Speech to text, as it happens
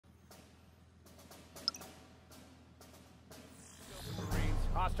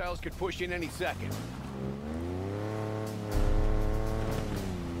Hostiles could push in any second.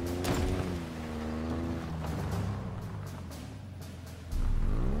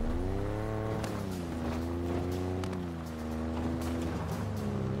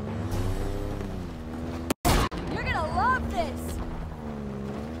 You're gonna love this!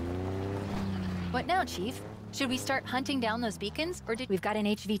 What now, Chief? Should we start hunting down those beacons, or We've got an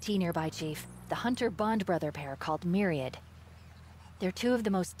HVT nearby, Chief. The Hunter-Bond brother pair called Myriad. They're two of the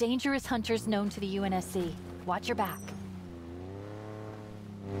most dangerous hunters known to the UNSC. Watch your back.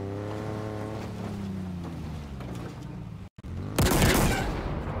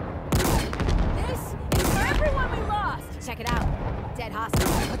 This is for everyone we lost! Check it out. Dead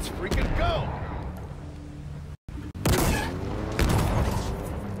hostile. Let's freaking go!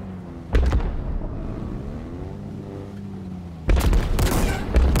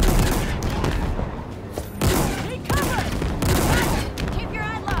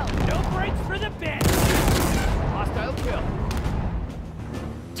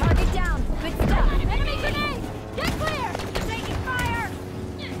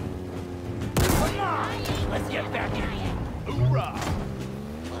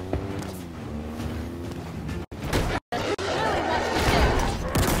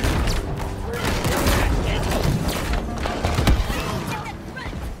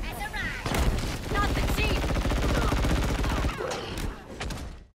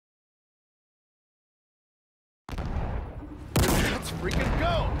 Freaking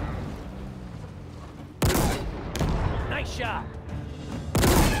go! Nice shot!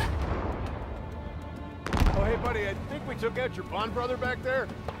 Oh, hey, buddy, I think we took out your Bond brother back there.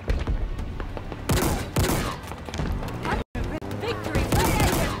 Victory! Right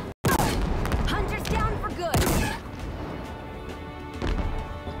at you! Hunter's down for good!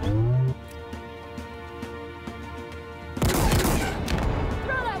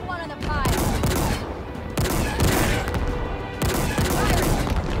 Throw that one on the pile!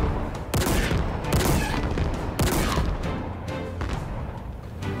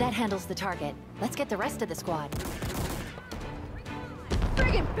 That handles the target. Let's get the rest of the squad.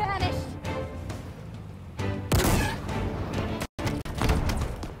 Friggin' banished!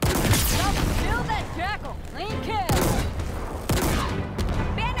 Kill that jackal! Clean kill!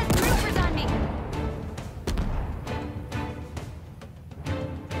 Bandit troopers on me!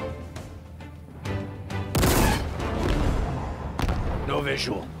 No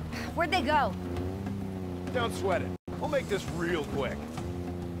visual. Where'd they go? Don't sweat it. We'll make this real quick.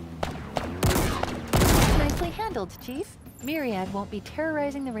 Nicely handled, Chief. Myriad won't be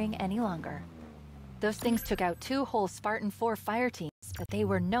terrorizing the ring any longer. Those things took out 2 whole Spartan 4 fire teams, but they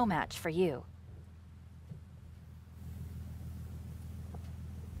were no match for you.